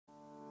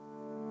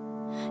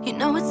You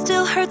know it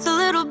still hurts a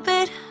little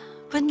bit,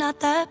 but not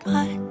that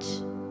much.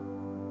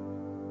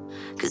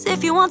 'Cause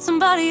if you want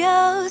somebody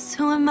else,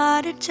 who am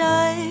I to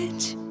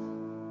judge?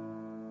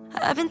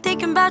 I've been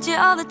thinking about you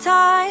all the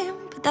time,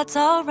 but that's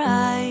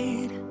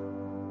alright.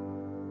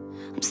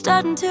 I'm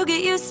starting to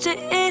get used to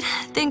it,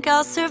 think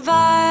I'll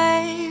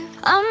survive.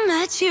 I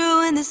met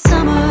you in the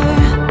summer,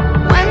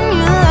 when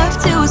you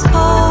left it was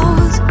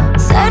cold.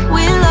 Said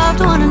we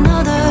loved one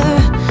another,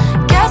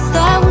 guess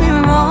that we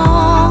were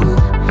wrong.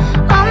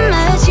 I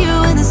met you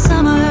in the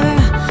summer,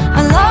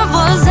 our love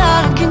was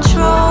out of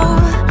control.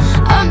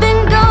 I've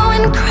been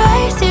going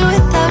crazy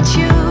without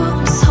you,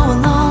 I'm so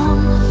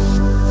alone.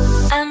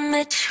 I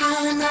met you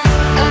in the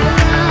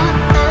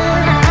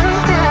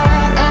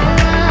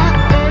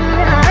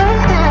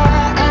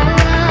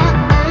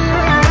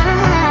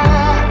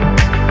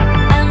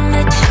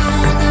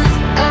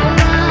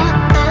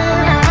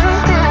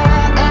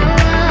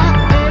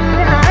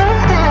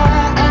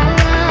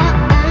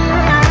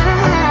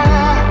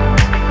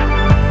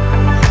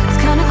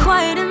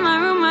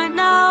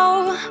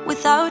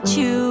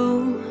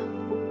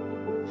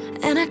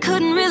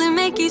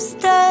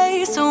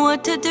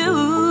to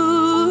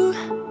do.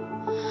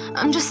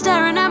 I'm just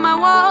staring at my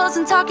walls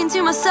and talking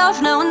to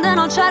myself. Now and then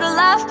I'll try to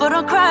laugh, but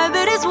I'll cry a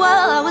bit as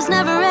well. I was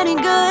never any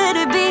good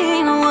at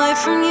being away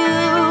from you.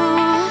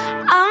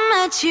 I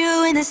met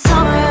you in the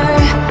summer,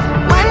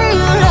 when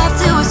you left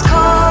it was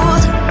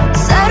cold.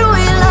 Said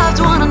we loved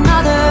one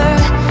another,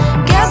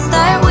 guess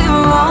that we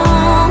were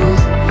wrong.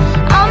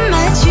 I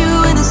met you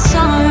in the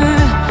summer,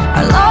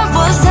 our love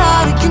was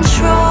out of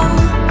control.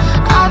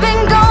 I've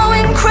been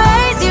going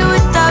crazy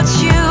without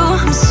you,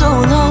 I'm so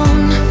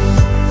alone.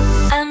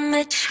 I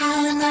met you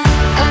in the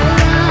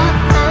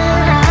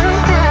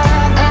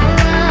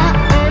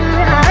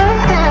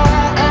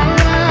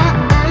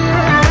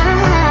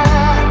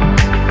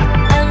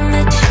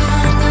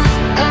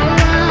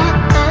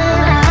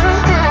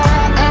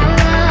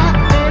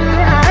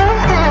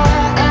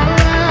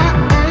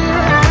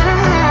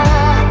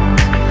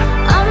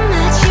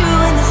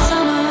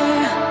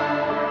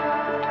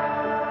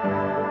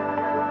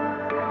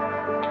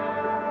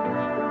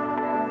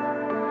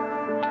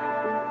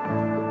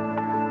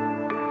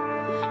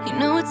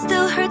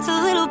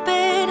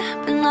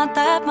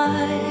that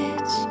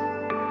much.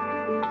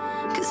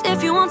 'Cause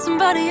if you want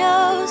somebody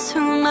else, who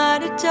am I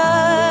to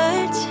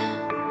judge?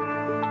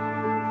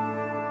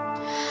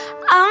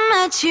 I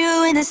met you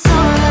in the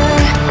summer,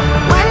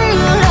 when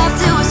you